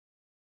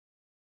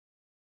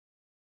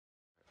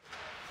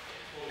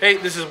Hey,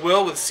 this is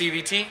Will with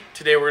CVT.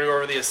 Today we're going to go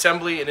over the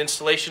assembly and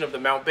installation of the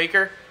Mount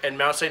Baker and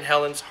Mount St.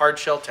 Helens hard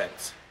shell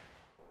tents.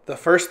 The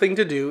first thing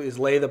to do is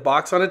lay the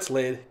box on its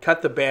lid,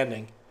 cut the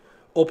banding,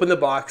 open the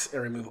box,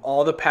 and remove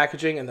all the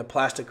packaging and the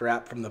plastic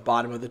wrap from the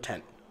bottom of the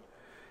tent.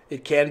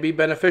 It can be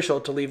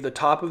beneficial to leave the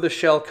top of the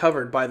shell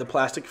covered by the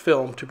plastic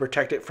film to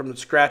protect it from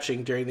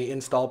scratching during the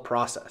install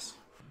process.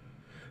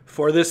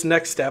 For this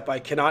next step, I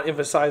cannot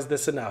emphasize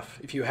this enough.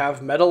 If you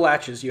have metal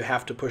latches, you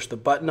have to push the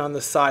button on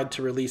the side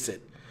to release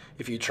it.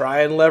 If you try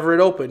and lever it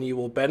open, you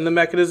will bend the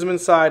mechanism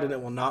inside and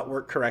it will not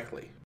work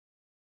correctly.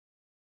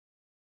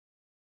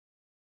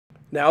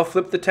 Now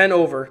flip the tent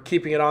over,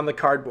 keeping it on the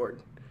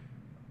cardboard.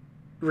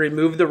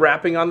 Remove the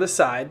wrapping on the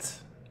sides,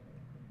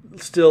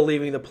 still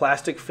leaving the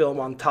plastic film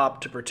on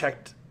top to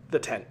protect the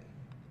tent.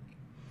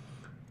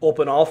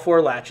 Open all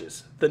 4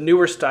 latches. The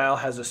newer style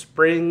has a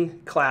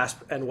spring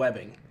clasp and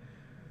webbing.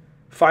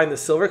 Find the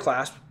silver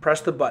clasp,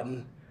 press the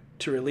button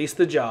to release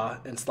the jaw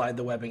and slide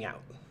the webbing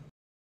out.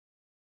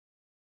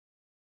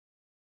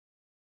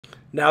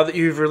 Now that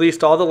you've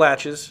released all the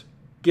latches,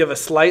 give a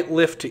slight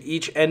lift to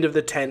each end of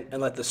the tent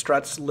and let the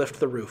struts lift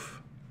the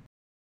roof.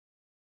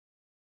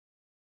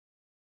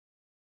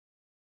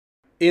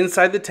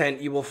 Inside the tent,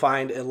 you will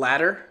find a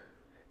ladder,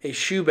 a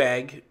shoe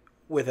bag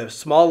with a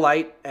small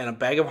light and a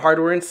bag of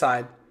hardware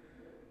inside,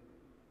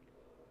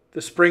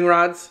 the spring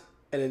rods,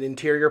 and an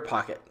interior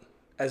pocket,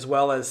 as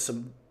well as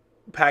some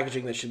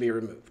packaging that should be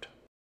removed.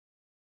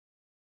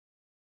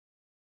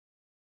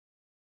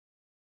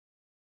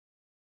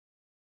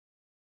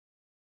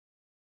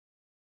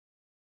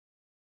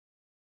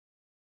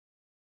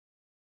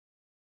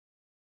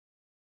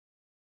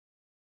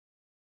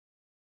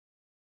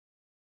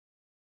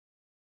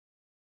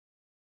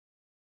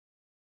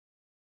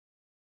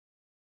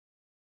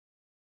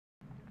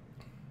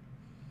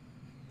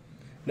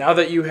 Now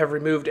that you have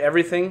removed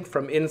everything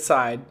from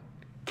inside,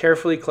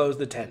 carefully close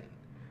the tent.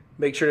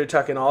 Make sure to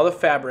tuck in all the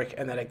fabric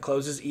and that it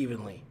closes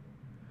evenly.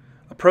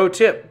 A pro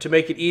tip, to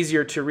make it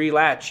easier to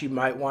relatch, you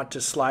might want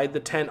to slide the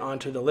tent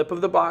onto the lip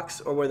of the box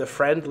or with a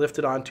friend lift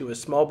it onto a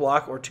small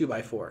block or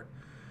 2x4.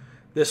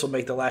 This will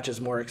make the latches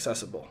more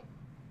accessible.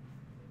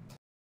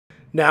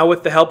 Now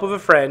with the help of a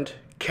friend,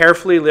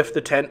 carefully lift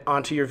the tent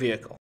onto your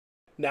vehicle.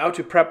 Now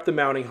to prep the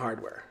mounting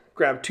hardware.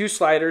 Grab 2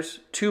 sliders,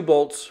 2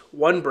 bolts,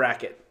 1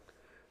 bracket.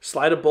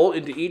 Slide a bolt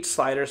into each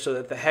slider so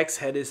that the hex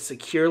head is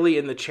securely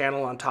in the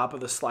channel on top of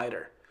the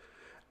slider.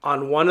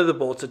 On one of the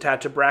bolts,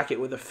 attach a bracket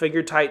with a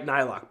finger-tight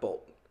nylock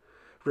bolt.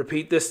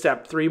 Repeat this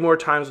step 3 more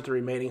times with the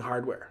remaining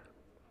hardware.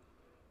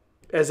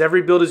 As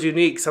every build is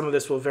unique, some of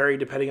this will vary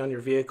depending on your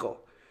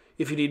vehicle.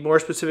 If you need more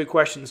specific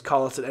questions,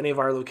 call us at any of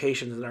our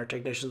locations and our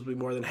technicians will be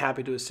more than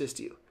happy to assist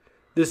you.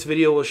 This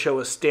video will show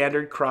a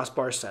standard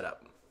crossbar setup.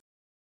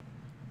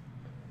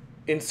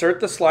 Insert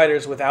the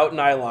sliders without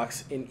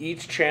nylocks in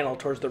each channel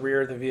towards the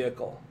rear of the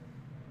vehicle.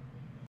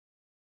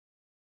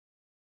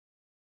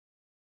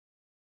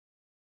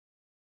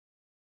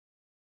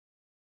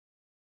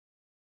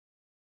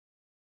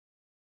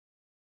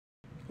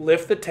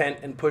 Lift the tent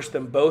and push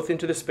them both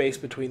into the space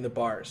between the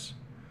bars.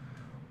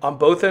 On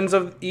both ends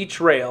of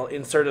each rail,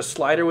 insert a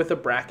slider with a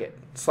bracket.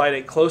 Slide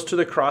it close to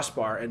the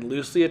crossbar and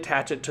loosely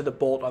attach it to the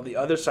bolt on the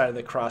other side of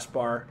the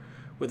crossbar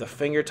with a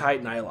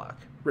finger-tight nylock.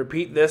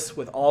 Repeat this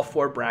with all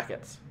 4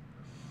 brackets.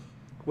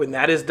 When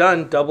that is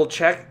done, double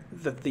check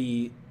that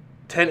the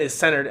tent is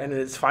centered and in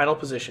its final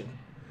position.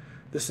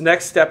 This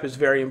next step is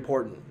very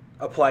important.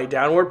 Apply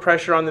downward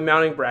pressure on the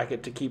mounting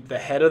bracket to keep the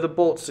head of the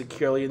bolt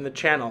securely in the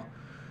channel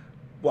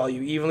while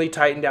you evenly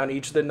tighten down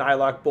each of the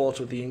nylock bolts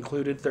with the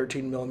included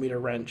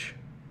 13mm wrench.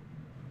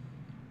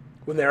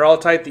 When they're all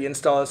tight, the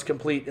install is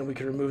complete and we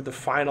can remove the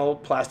final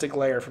plastic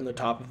layer from the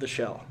top of the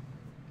shell.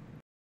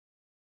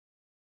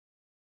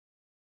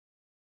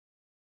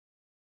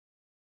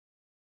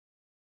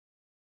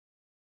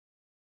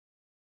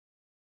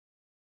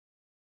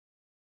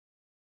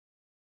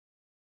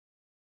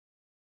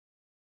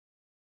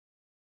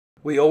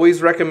 We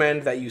always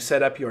recommend that you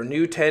set up your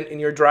new tent in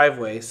your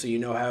driveway so you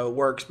know how it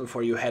works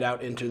before you head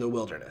out into the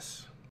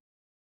wilderness.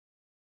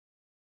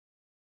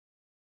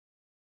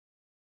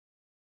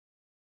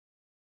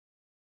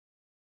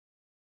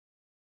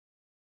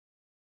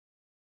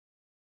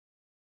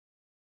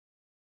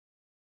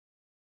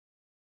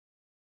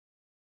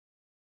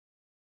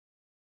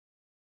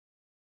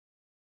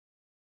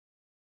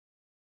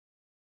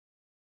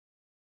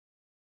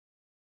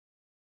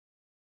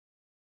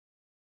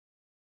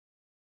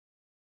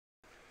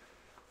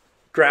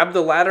 Grab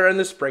the ladder and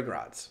the spring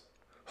rods.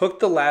 Hook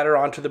the ladder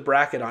onto the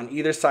bracket on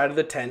either side of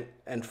the tent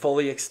and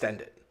fully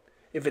extend it.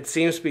 If it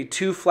seems to be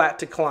too flat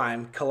to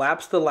climb,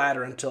 collapse the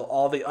ladder until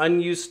all the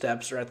unused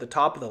steps are at the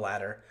top of the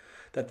ladder,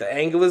 that the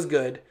angle is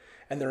good,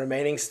 and the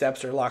remaining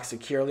steps are locked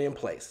securely in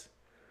place.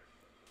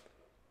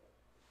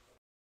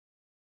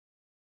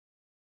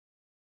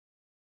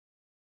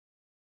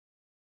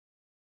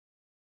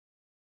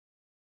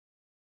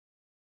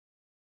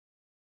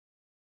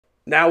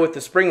 Now with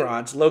the spring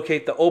rods,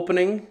 locate the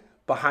opening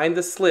behind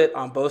the slit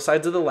on both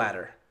sides of the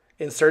ladder.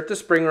 Insert the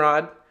spring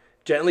rod,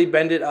 gently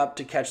bend it up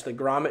to catch the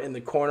grommet in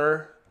the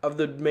corner of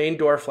the main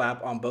door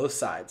flap on both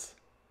sides.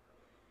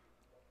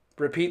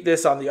 Repeat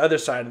this on the other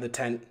side of the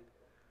tent.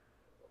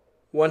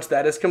 Once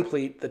that is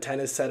complete, the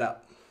tent is set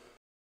up.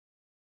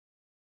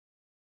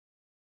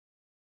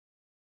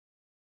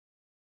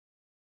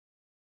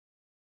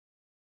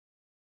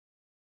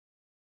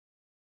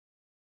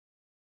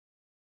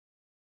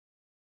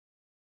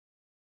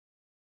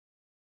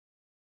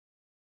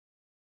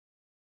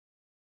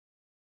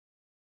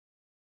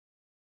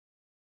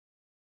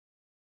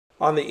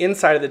 On the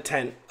inside of the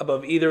tent,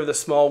 above either of the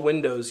small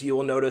windows, you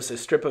will notice a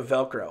strip of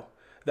Velcro.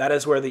 That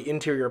is where the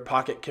interior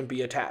pocket can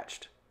be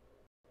attached.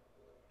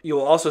 You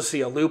will also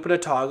see a loop and a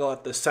toggle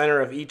at the center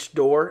of each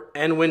door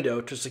and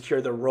window to secure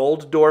the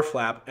rolled door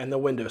flap and the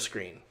window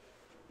screen.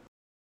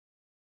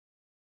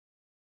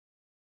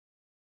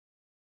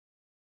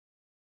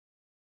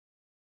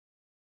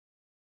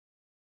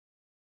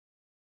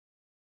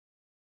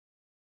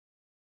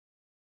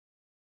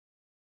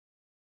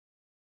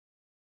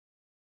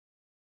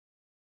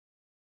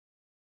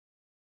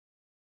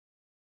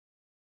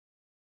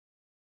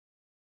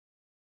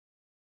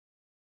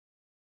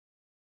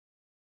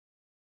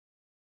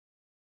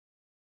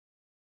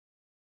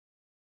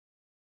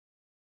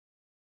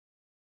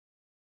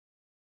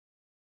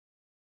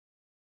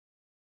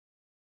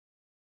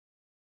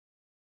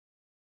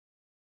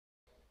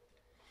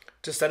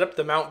 To set up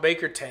the Mount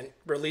Baker tent,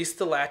 release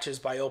the latches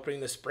by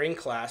opening the spring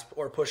clasp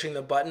or pushing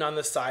the button on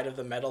the side of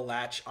the metal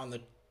latch on the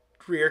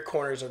rear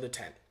corners of the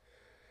tent.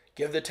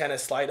 Give the tent a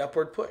slight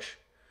upward push.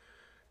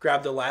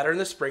 Grab the ladder and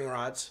the spring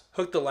rods,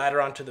 hook the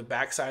ladder onto the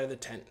back side of the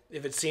tent.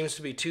 If it seems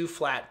to be too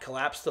flat,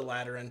 collapse the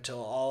ladder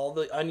until all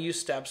the unused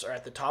steps are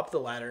at the top of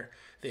the ladder,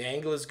 the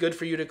angle is good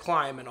for you to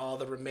climb, and all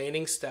the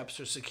remaining steps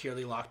are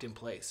securely locked in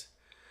place.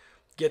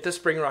 Get the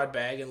spring rod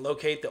bag and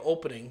locate the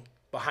opening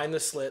behind the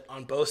slit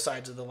on both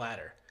sides of the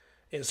ladder.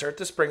 Insert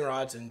the spring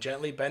rods and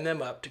gently bend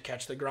them up to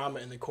catch the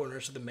grommet in the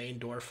corners of the main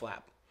door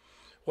flap.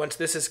 Once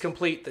this is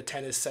complete, the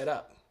tent is set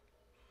up.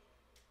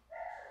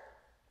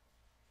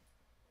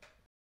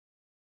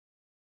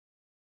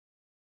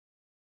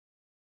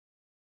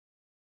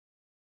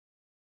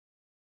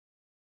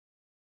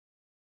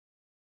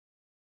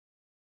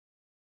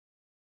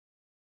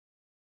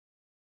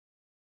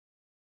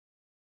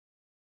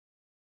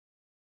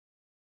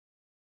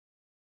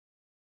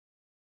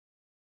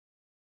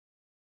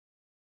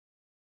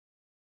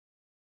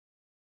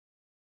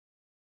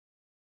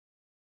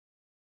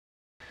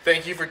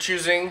 Thank you for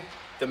choosing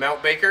the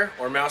Mount Baker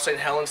or Mount St.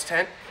 Helens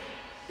tent.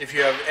 If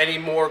you have any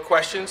more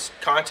questions,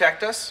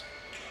 contact us,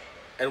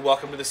 and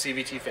welcome to the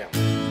CVT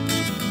family.